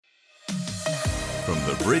From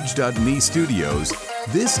the Bridge.me studios,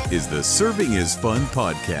 this is the Serving is Fun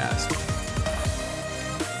podcast.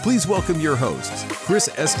 Please welcome your hosts, Chris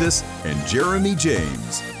Estes and Jeremy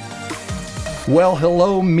James. Well,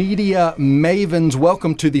 hello, media mavens.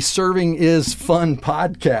 Welcome to the Serving is Fun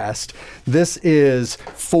podcast. This is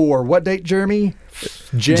for what date, Jeremy?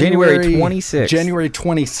 January 26th. January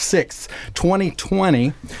 26th,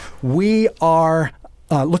 2020. We are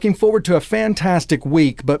looking forward to a fantastic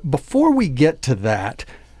week. But before we get to that,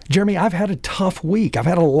 Jeremy, I've had a tough week. I've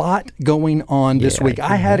had a lot going on this week.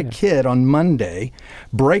 I had a kid on Monday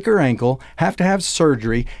break her ankle, have to have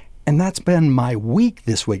surgery, and that's been my week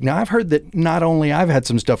this week. Now, I've heard that not only I've had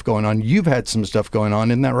some stuff going on, you've had some stuff going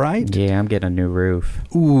on. Isn't that right? Yeah, I'm getting a new roof.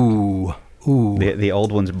 Ooh. The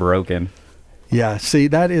old one's broken. Yeah, see,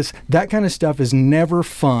 that kind of stuff is never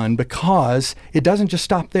fun because it doesn't just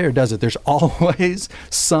stop there, does it? There's always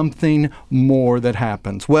something more that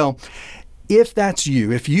happens. Well, if that's you,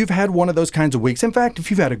 if you've had one of those kinds of weeks, in fact, if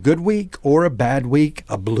you've had a good week or a bad week,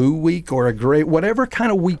 a blue week or a great, whatever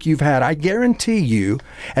kind of week you've had, I guarantee you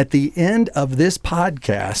at the end of this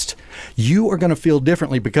podcast, you are going to feel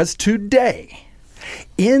differently because today,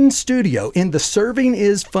 in studio, in the Serving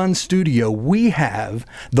is Fun studio, we have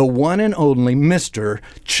the one and only Mr.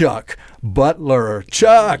 Chuck Butler.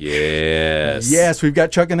 Chuck! Yes, we've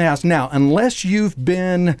got Chuck in the house. Now, unless you've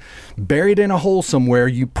been buried in a hole somewhere,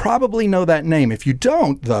 you probably know that name. If you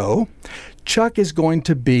don't, though, Chuck is going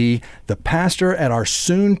to be the pastor at our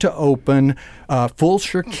soon-to-open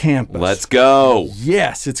Fulshear campus. Let's go.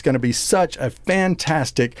 Yes, it's going to be such a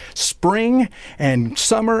fantastic spring and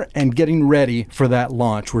summer and getting ready for that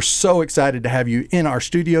launch. We're so excited to have you in our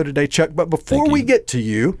studio today, Chuck. But before we get to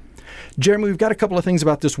you, Jeremy, we've got a couple of things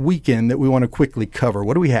about this weekend that we want to quickly cover.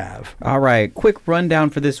 What do we have? All right, quick rundown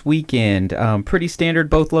for this weekend. Pretty standard,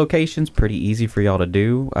 both locations. Pretty easy for y'all to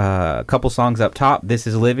do. A couple songs up top. This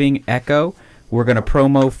is Living, Echo. We're going to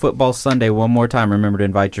promo Football Sunday one more time. Remember to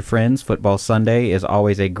invite your friends. Football Sunday is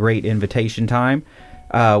always a great invitation time.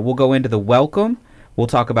 We'll go into the welcome. We'll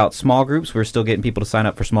talk about small groups. We're still getting people to sign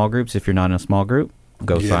up for small groups. If you're not in a small group,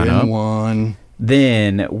 go sign up. One.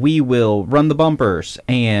 Then we will run the bumpers,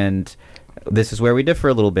 and this is where we differ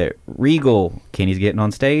a little bit. Regal, Kenny's getting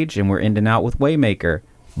on stage, and we're ending out with Waymaker.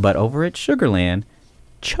 But over at Sugarland,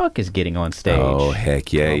 Chuck is getting on stage. Oh,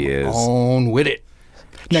 heck yeah, he is. On with it.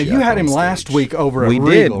 Now, Chuck you had him on last stage. week over at We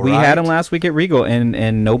Regal, did. We right? had him last week at Regal,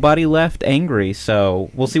 and nobody left angry. So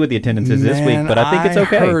we'll see what the attendance is this week, but I think it's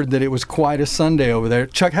okay. I heard that it was quite a Sunday over there.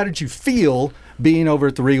 Chuck, how did you feel being over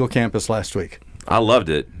at the Regal campus last week? I loved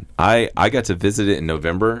it. I got to visit it in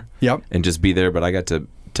November. Yep. And just be there, but I got to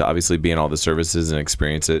obviously be in all the services and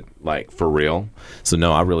experience it like for real. So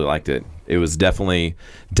no, I really liked it. It was definitely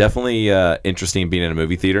interesting being in a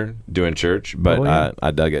movie theater doing church, but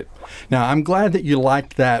I dug it. Now, I'm glad that you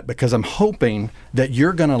liked that because I'm hoping that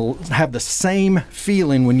you're going to have the same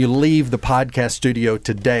feeling when you leave the podcast studio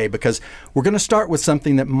today, because we're going to start with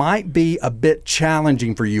something that might be a bit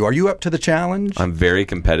challenging for you. Are you up to the challenge? I'm very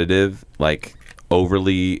competitive, like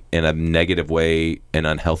overly in a negative way and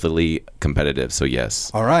unhealthily competitive. So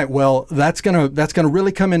yes. All right. Well, that's gonna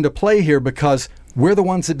really come into play here because we're the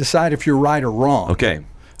ones that decide if you're right or wrong. Okay.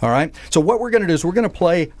 All right. So what we're going to do is we're going to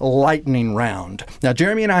play lightning round. Now,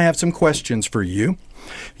 Jeremy and I have some questions for you.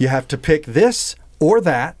 You have to pick this or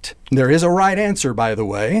that. There is a right answer, by the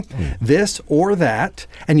way. This or that.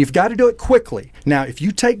 And you've got to do it quickly. Now, if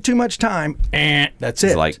you take too much time, that's it.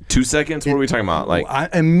 It's like 2 seconds? What are we talking about? Like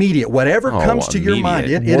immediate. Whatever comes to your mind,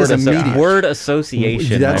 it is immediate. Word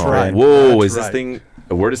association. That's right. Whoa, That's is this right. thing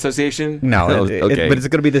a word association? No, okay. but it's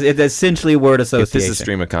going to be this. It's essentially word association. If this is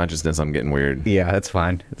stream of consciousness, I'm getting weird. Yeah, that's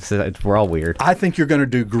fine. We're all weird. I think you're going to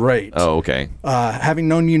do great. Oh, okay. Having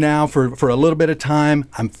known you now for a little bit of time,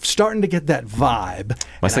 I'm starting to get that vibe.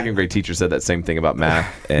 My second grade teacher said that same thing about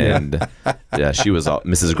math, and she was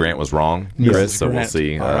Mrs. Grant was wrong. Chris, so we'll Grant.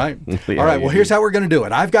 see. All right. All right. Well, here's how we're going to do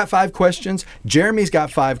it. I've got 5 questions. Jeremy's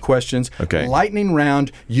got 5 questions. Okay. Lightning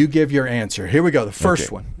round. You give your answer. Here we go. The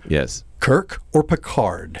first one. Yes. Kirk or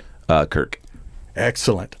Picard? Kirk.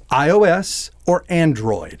 Excellent. iOS or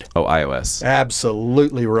Android? Oh, iOS.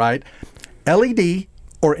 Absolutely right. LED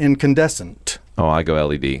or incandescent? Oh, I go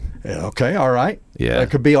LED. Okay. All right. Yeah.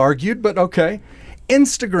 That could be argued, but okay.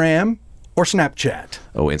 Instagram or Snapchat?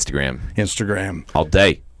 Oh, Instagram. Instagram. All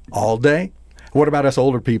day. All day? What about us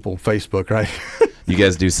older people? Facebook, right? You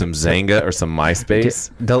guys do some Zanga or some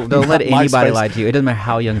MySpace? Don't let anybody MySpace. lie to you. It doesn't matter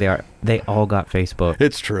how young they are. They all got Facebook.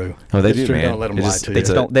 It's true. Oh, they It's do, true. man. Don't let them It lie just- to it's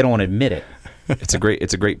you. They don't want to admit it. It's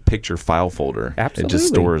a great picture file folder. Absolutely. It just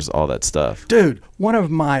stores all that stuff. Dude, one of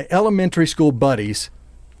my elementary school buddies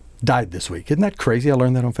died this week. Isn't that crazy? I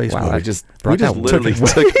learned that on Facebook. Wow, I I just brought that literally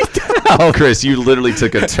took took. Chris, you literally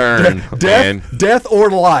took a turn, man. Death or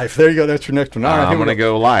life. There you go. That's your next one. All right, I'm here we gonna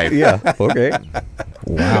go live. Yeah. Okay.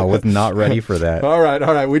 Wow. Was not ready for that. All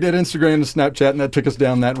right. We did Instagram and Snapchat, and that took us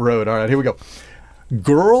down that road. All right, here we go.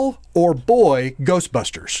 Girl or boy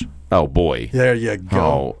Ghostbusters? Oh boy. There you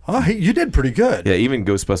go. You did pretty good. Yeah, even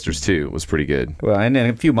Ghostbusters 2 was pretty good. Well, and in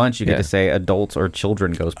a few months, you get Yeah. to say adults or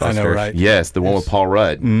children Ghostbusters. I know, right? Yes, the one with Paul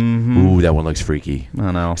Rudd. Mm-hmm. Ooh, that one looks freaky.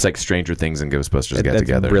 I know. It's like Stranger Things and Ghostbusters got That's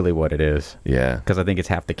together. really what it is. Yeah. Because I think it's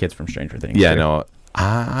half the kids from Stranger Things. Yeah, too. no.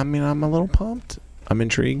 I mean, I'm a little pumped. I'm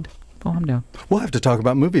intrigued. Oh, I'm down. We'll have to talk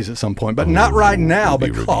about movies at some point, but not right now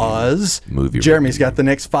movie because Movie Jeremy's review. got the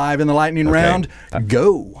next 5 in the lightning round.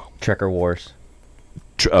 Go. Trekker Wars.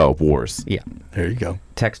 Wars. Yeah. There you go.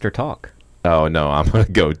 Text or talk. Oh, no, I'm going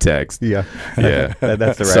to go text. Yeah. Yeah.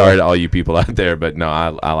 That's the right Sorry one. to all you people out there, but no,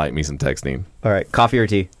 I like me some texting. All right. Coffee or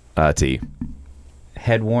tea? Tea.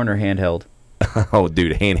 Head worn or handheld? Oh,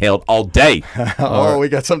 dude, handheld all day. Oh, we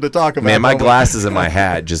got something to talk about. Man, my don't we? glasses and my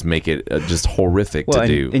hat just make it just horrific to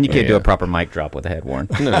do. And you can't do Yeah. a proper mic drop with a head worn.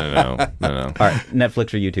 No. All right.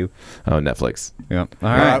 Netflix or YouTube? Oh, Netflix. Yeah. All All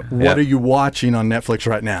right. right. What are you watching on Netflix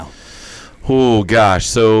right now? Oh, gosh.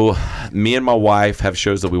 So me and my wife have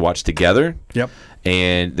shows that we watch together. Yep.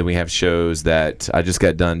 And then we have shows that I just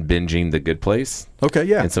got done binging The Good Place. Okay,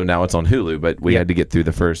 yeah. And so now it's on Hulu, but we had to get through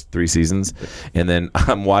the first 3 seasons. And then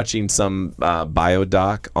I'm watching some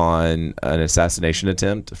biodoc on an assassination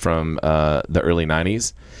attempt from the early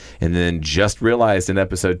 90s. And then just realized in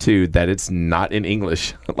episode 2 that it's not in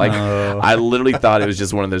English. I literally thought it was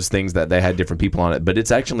just one of those things that they had different people on it. But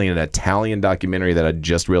it's actually an Italian documentary that I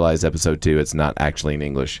just realized episode 2. It's not actually in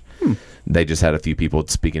English. They just had a few people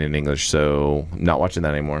speaking in English. So not watching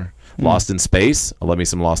that anymore. Lost in Space. I love me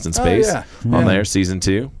some Lost in Space on there, season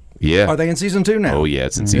 2. Yeah. Are they in season 2 now? Oh, yeah,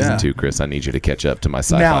 it's in season Yeah. 2, Chris. I need you to catch up to my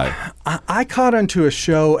sci-fi. Now, I caught into a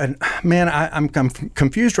show, and man, I'm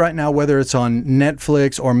confused right now whether it's on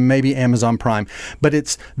Netflix or maybe Amazon Prime, but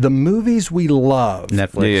it's The Movies We Love.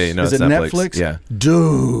 Netflix. Yeah, you know, Is it's it Netflix? Yeah.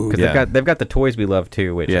 Dude. Because Yeah. they've got the Toys We Love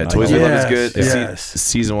too, which Yeah, I Toys love. We Love is Yes, good. yes.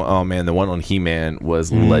 Season 1, oh man, the one on He-Man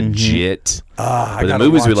was legit. I But the gotta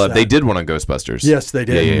movies we watch love, that. they did one on Ghostbusters. Yes, they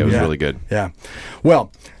did. Yeah, it was really good. Yeah.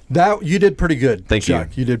 Well, that you did pretty good. Thank Chuck.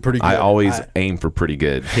 you. You did pretty good. I always aim for pretty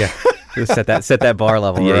good. Yeah. Just set that bar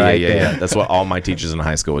level Yeah, right yeah. there. That's what all my teachers in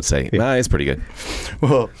high school would say. Nah, it's pretty good.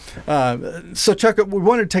 Well, so Chuck, we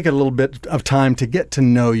wanted to take a little bit of time to get to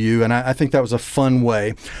know you, and I think that was a fun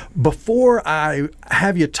way. Before I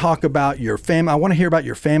have you talk about your family, I want to hear about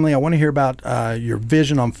your family. I want to hear about your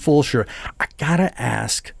vision on Fulshire. I gotta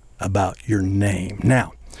ask about your name.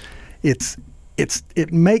 Now,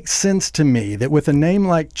 it makes sense to me that with a name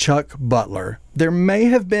like Chuck Butler, there may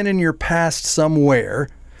have been in your past somewhere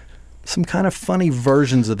some kind of funny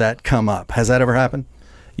versions of that come up. Has that ever happened?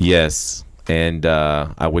 Yes. And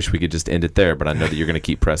I wish we could just end it there, but I know that you're going to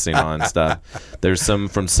keep pressing on stuff. There's some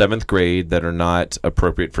from 7th grade that are not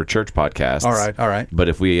appropriate for church podcasts. All right. But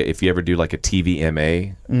if you ever do like a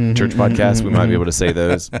TVMA church podcast, we might be able to say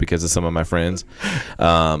those because of some of my friends.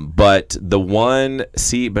 But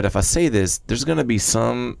but if I say this, there's going to be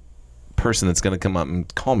some person that's going to come up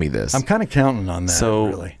and call me this. I'm kind of counting on that,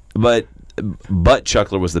 really. But Butt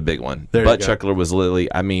Chuckler was the big one. There you Butt go. Chuckler was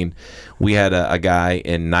literally, I mean, we had a guy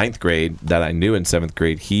in 9th grade that I knew in 7th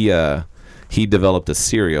grade. He developed a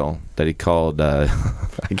cereal that he called, I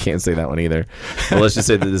can't say that one either. But let's just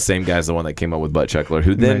say that the same guy's the one that came up with Butt Chuckler,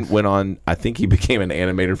 who then went on, I think he became an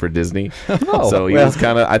animator for Disney. So he was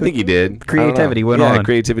kind of, I think he did. Creativity went on. Yeah,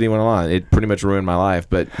 creativity went on. It pretty much ruined my life.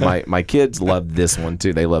 But my kids loved this one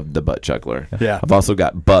too. They loved the Butt Chuckler. Yeah. I've also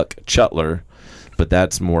got Buck Chutler, but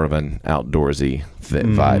that's more of an outdoorsy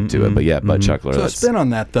vibe to it. But yeah, Butt Chuckler. So a spin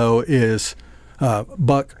on that, though, is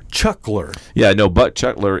Buck Chuckler. Yeah, no, Buck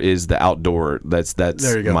Chuckler is the outdoor. That's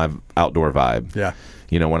There you go. my outdoor vibe. Yeah.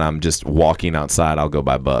 You know, when I'm just walking outside, I'll go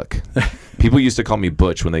by Buck. People used to call me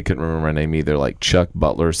Butch when they couldn't remember my name either. Like Chuck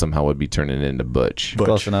Butler somehow would be turning into Butch.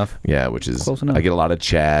 Close enough. Yeah, which is Close enough. I get a lot of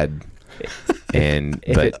Chad. And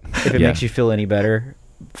If it yeah. makes you feel any better,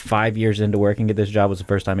 5 years into working at this job was the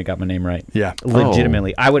first time he got my name right. Yeah.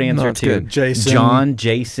 Legitimately. I would answer that's to good. Jason. John,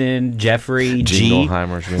 Jason, Jeffrey, G.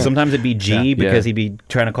 Jingleheimer's good. Sometimes it'd be G Yeah. because Yeah. he'd be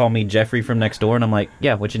trying to call me Jeffrey from next door, and I'm like,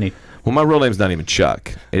 yeah, what you need? Well, my real name's not even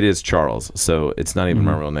Chuck. It is Charles, so it's not even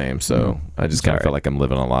my real name. So I just kind of Sorry. feel like I'm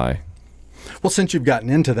living a lie. Well, since you've gotten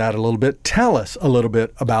into that a little bit, tell us a little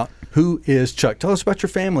bit about who is Chuck. Tell us about your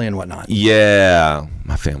family and whatnot. Yeah,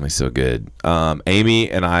 my family's so good. Amy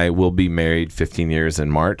and I will be married 15 years in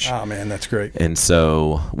March. Oh, man, that's great. And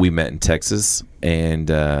so we met in Texas, and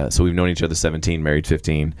so we've known each other 17, married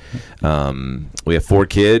 15. We have 4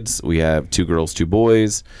 kids. We have 2 girls, 2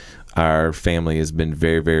 boys. Our family has been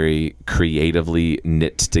very, very creatively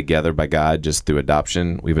knit together by God just through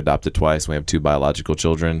adoption. We've adopted twice. We have 2 biological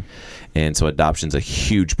children, and so adoption's a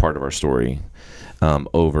huge part of our story.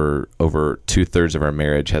 Over 2/3 of our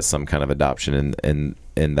marriage has some kind of adoption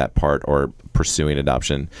in that part, or pursuing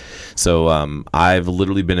adoption. So I've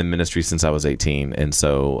literally been in ministry since I was 18, and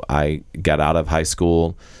so I got out of high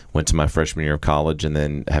school, went to my freshman year of college, and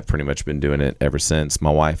then have pretty much been doing it ever since.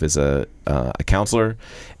 My wife is a counselor,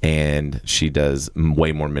 and she does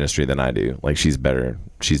way more ministry than I do. Like, she's better.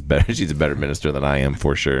 She's a better minister than I am,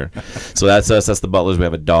 for sure. So that's us. That's the Butlers. We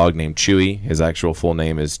have a dog named Chewy. His actual full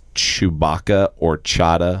name is Chewbacca or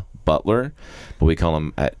Chada Butler, but we call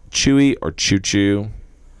him Chewy or Choo Choo,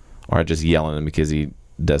 or I just yell at him because he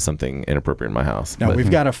does something inappropriate in my house. Now,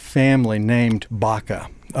 we've got a family named Baca.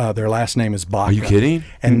 Their last name is Baca. Are you kidding?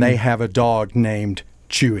 And they have a dog named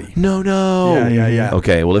Chewy. No. Yeah.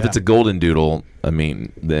 Okay, well, if it's a golden doodle, I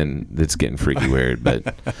mean, then it's getting freaky weird.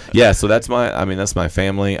 But yeah, so that's my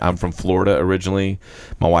family. I'm from Florida originally.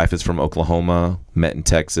 My wife is from Oklahoma, met in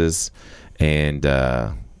Texas. And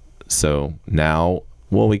so now,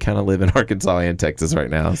 well, we kind of live in Arkansas and Texas right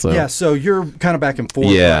now. So yeah, so you're kind of back and forth.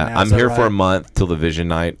 Yeah, right now, I'm here right? for a month till the Vision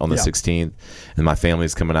Night on the 16th, and my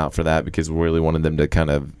family's coming out for that because we really wanted them to kind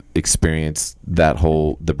of experience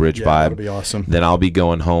the bridge vibe. That'll be awesome. Then I'll be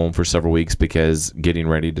going home for several weeks because getting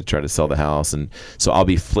ready to try to sell the house, and so I'll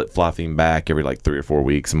be flip-flopping back every like 3 or 4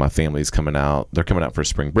 weeks, and my family's coming out. They're coming out for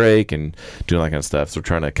spring break and doing that kind of stuff. So we're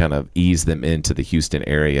trying to kind of ease them into the Houston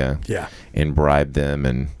area, and bribe them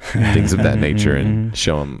and things of that nature, and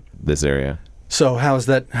show them this area. So how's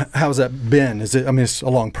that been? Is it? I mean, it's a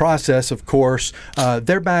long process, of course.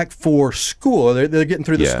 They're back for school. They're getting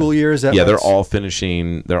through the school year. Is that? Yeah, they're all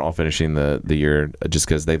finishing the year just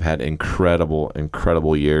because they've had incredible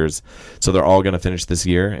years. So they're all going to finish this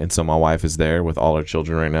year, and so my wife is there with all her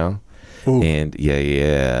children right now. Ooh. And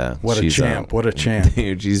yeah. What a champ.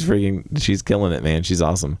 Dude, she's killing it, man. She's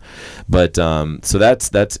awesome. But so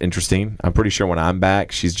that's interesting. I'm pretty sure when I'm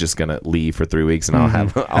back, she's just gonna leave for 3 weeks, and I'll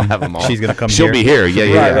have them all. She's gonna come. She'll be here.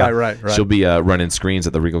 Yeah. Right. She'll be running screens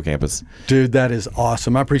at the Regal campus. Dude, that is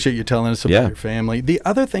awesome. I appreciate you telling us about your family. The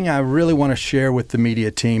other thing I really want to share with the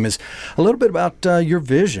media team is a little bit about your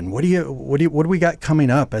vision. What do we got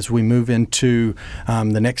coming up as we move into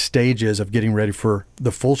the next stages of getting ready for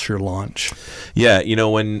the Fulshear launch? Yeah,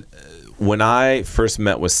 when I first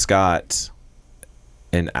met with Scott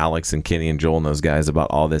and Alex and Kenny and Joel and those guys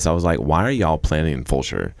about all this, I was like, why are y'all planning in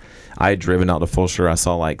Fulshear? I had driven out to Fulshear. I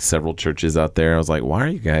saw like several churches out there. I was like, why are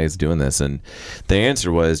you guys doing this? And the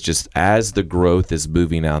answer was just as the growth is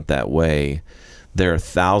moving out that way, there are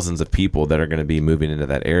thousands of people that are going to be moving into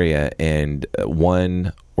that area, and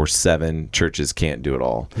 1 or 7 churches can't do it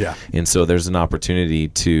all. Yeah. And so there's an opportunity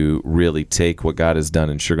to really take what God has done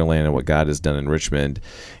in Sugar Land and what God has done in Richmond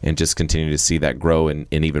and just continue to see that grow and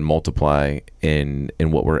even multiply in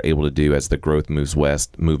what we're able to do as the growth moves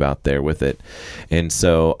west, move out there with it. And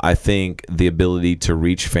so I think the ability to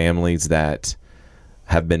reach families that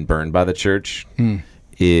have been burned by the church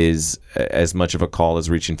is as much of a call as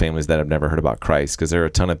reaching families that have never heard about Christ, because there are a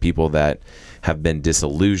ton of people that have been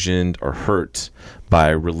disillusioned or hurt by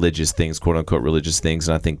religious things, quote unquote religious things,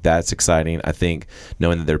 and I think that's exciting. I think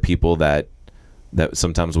knowing that there are people that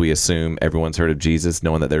sometimes we assume everyone's heard of Jesus,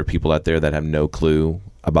 knowing that there are people out there that have no clue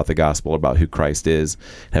about the gospel, about who Christ is,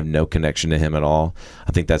 have no connection to him at all.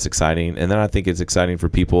 I think that's exciting. And then I think it's exciting for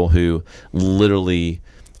people who literally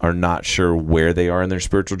are not sure where they are in their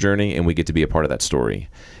spiritual journey, and we get to be a part of that story.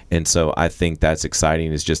 And so I think that's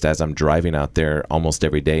exciting, is just as I'm driving out there almost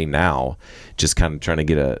every day now, just kind of trying to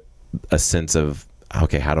get a sense of,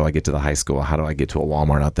 okay, how do I get to the high school? How do I get to a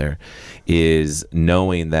Walmart out there? Is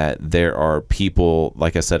knowing that there are people,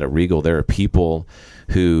 like I said, at Regal, there are people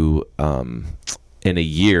who in a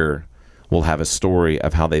year will have a story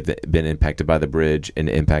of how they've been impacted by the bridge and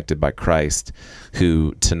impacted by Christ,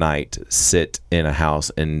 who tonight sit in a house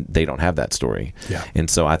and they don't have that story. Yeah. And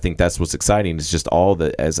so I think that's what's exciting, is just all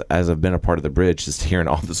the, as I've been a part of the bridge, just hearing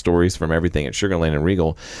all the stories from everything at Sugar Land and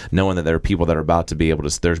Regal, knowing that there are people that are about to be able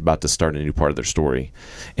to, they're about to start a new part of their story.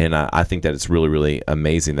 And I think that it's really, really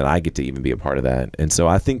amazing that I get to even be a part of that. And so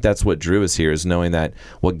I think that's what drew us here, is knowing that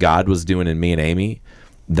what God was doing in me and Amy,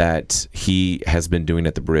 that he has been doing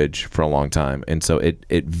at the Bridge for a long time. And so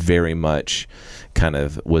it very much kind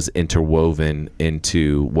of was interwoven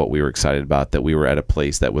into what we were excited about, that we were at a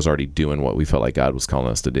place that was already doing what we felt like God was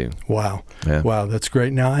calling us to do. Wow. Yeah. Wow, that's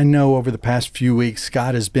great. Now, I know over the past few weeks,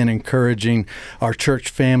 God has been encouraging our church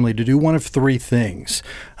family to do one of three things.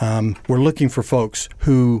 We're looking for folks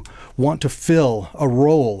who want to fill a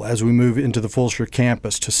role as we move into the Fulshear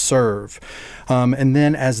campus to serve. And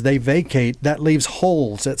then as they vacate, that leaves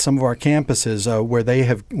holes at some of our campuses where they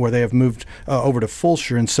have moved over to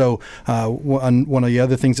Fulshear. And so one of the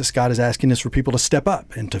other things that Scott is asking is for people to step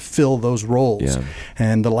up and to fill those roles. Yeah.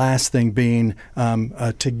 And the last thing being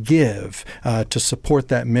to give, to support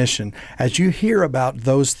that mission. As you hear about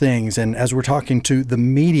those things, and as we're talking to the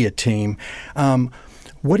media team,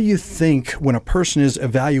 what do you think when a person is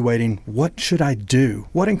evaluating, what should I do?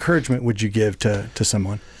 What encouragement would you give to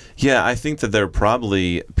someone? Yeah, I think that there are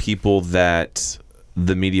probably people that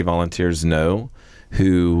the media volunteers know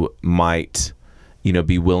who might,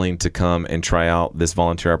 be willing to come and try out this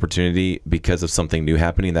volunteer opportunity because of something new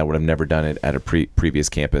happening that would have never done it at a previous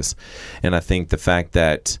campus. And I think the fact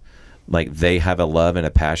that they have a love and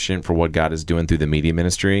a passion for what God is doing through the media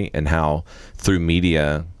ministry, and how through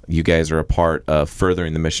media you guys are a part of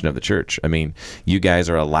furthering the mission of the church. I mean, you guys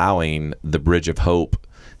are allowing the Bridge of Hope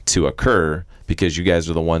to occur because you guys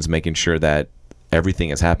are the ones making sure that everything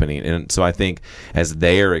is happening. And so I think as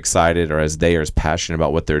they are excited, or as they are as passionate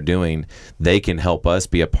about what they're doing, they can help us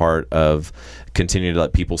be a part of continuing to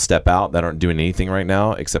let people step out that aren't doing anything right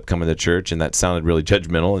now except coming to church. And that sounded really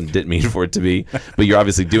judgmental and didn't mean for it to be, but you're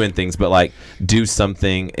obviously doing things, but do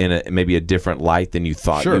something in maybe a different light than you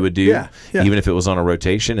thought you would do, even if it was on a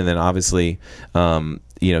rotation. And then obviously,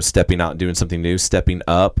 stepping out and doing something new, stepping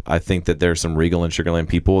up. I think that there are some Regal and Sugar Land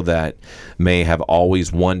people that may have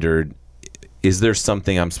always wondered, is there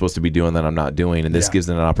something I'm supposed to be doing that I'm not doing? And this gives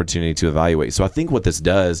them an opportunity to evaluate. So I think what this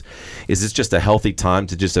does is it's just a healthy time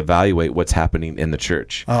to just evaluate what's happening in the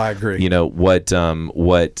church. Oh, I agree.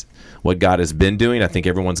 What God has been doing. I think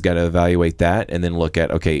everyone's got to evaluate that and then look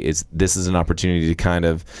at, okay, this is an opportunity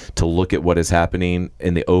to look at what is happening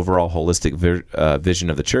in the overall holistic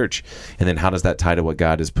vision of the church. And then how does that tie to what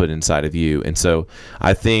God has put inside of you? And so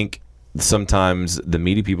I think sometimes the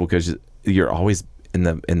media people, because you're always in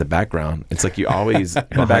the background. It's like you always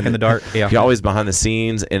back in the dark. Yeah. You're always behind the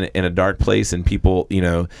scenes in a dark place, and people,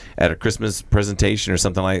 at a Christmas presentation or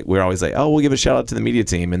something we're always like, oh, we'll give a shout out to the media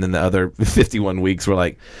team. And then the other 51 weeks we're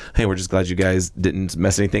like, hey, we're just glad you guys didn't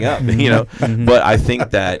mess anything up, Mm-hmm. But I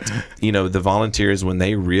think that, the volunteers, when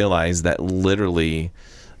they realize that literally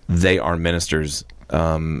they are ministers,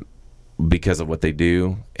 because of what they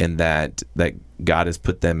do, and that God has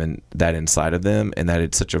put them in that inside of them, and that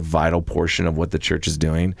it's such a vital portion of what the church is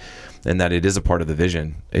doing, and that it is a part of the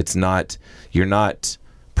vision. You're not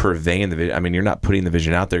purveying the vision. I mean, you're not putting the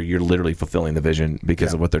vision out there. You're literally fulfilling the vision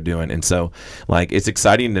because of what they're doing. And so it's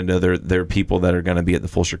exciting to know there are people that are going to be at the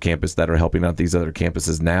Fulshear campus that are helping out these other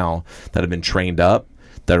campuses now, that have been trained up,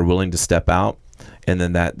 that are willing to step out. And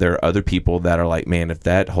then that there are other people that are like, man, if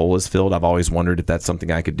that hole is filled, I've always wondered if that's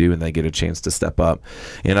something I could do, and they get a chance to step up.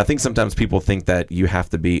 And I think sometimes people think that you have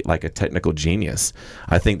to be like a technical genius.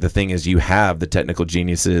 I think the thing is, you have the technical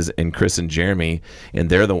geniuses in Chris and Jeremy,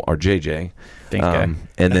 and or JJ. And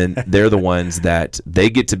then they're the ones that they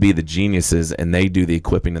get to be the geniuses, and they do the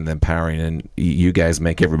equipping and the empowering, and you guys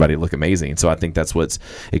make everybody look amazing. So I think that's what's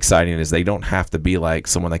exciting, is they don't have to be like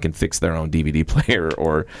someone that can fix their own DVD player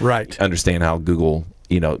or understand how Google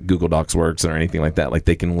Docs works or anything like that.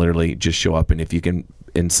 They can literally just show up, and if you can,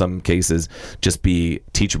 in some cases, just be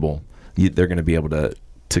teachable, they're going to be able to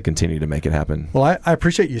continue to make it happen. Well, I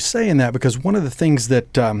appreciate you saying that, because one of the things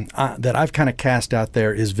that I've kind of cast out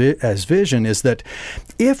there as vision is that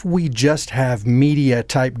if we just have media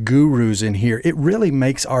type gurus in here, it really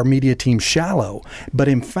makes our media team shallow. But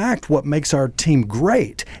in fact, what makes our team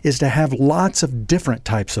great is to have lots of different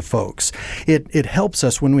types of folks. It helps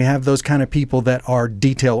us when we have those kind of people that are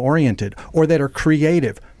detail oriented, or that are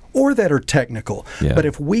creative, or that are technical. Yeah. But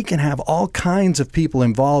if we can have all kinds of people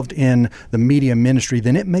involved in the media ministry,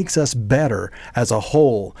 then it makes us better as a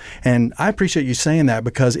whole. And I appreciate you saying that,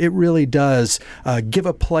 because it really does give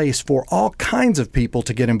a place for all kinds of people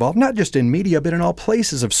to get involved, not just in media, but in all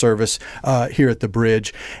places of service here at the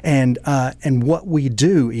Bridge. And what we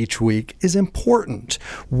do each week is important.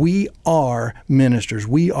 We are ministers.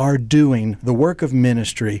 We are doing the work of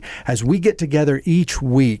ministry. As we get together each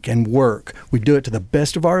week and work, we do it to the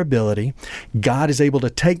best of our ability. God is able to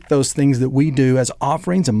take those things that we do as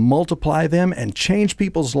offerings and multiply them and change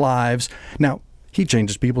people's lives. Now, He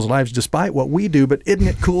changes people's lives despite what we do, but isn't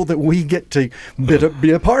it cool that we get to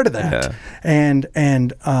be a part of that? Yeah.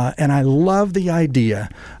 And I love the idea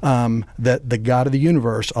that the God of the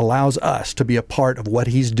universe allows us to be a part of what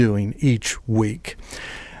He's doing each week.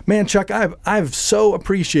 Man, Chuck, I've so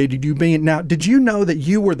appreciated you being. Now, did you know that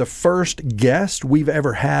you were the first guest we've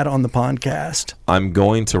ever had on the podcast? I'm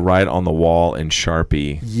going to write on the wall in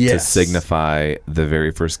Sharpie to signify the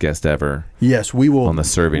very first guest ever. Yes, we will. On the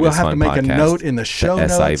Serving We'll is have Fun to make podcast, a note in the show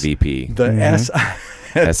notes. SIVP. The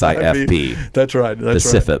SIFP. That's right.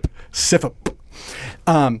 That's the right. SIFP.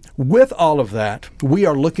 With all of that, we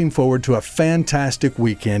are looking forward to a fantastic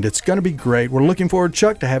weekend. It's going to be great. We're looking forward,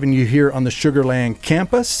 Chuck, to having you here on the Sugar Land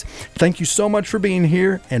campus. Thank you so much for being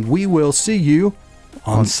here, and we will see you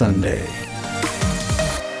on Sunday.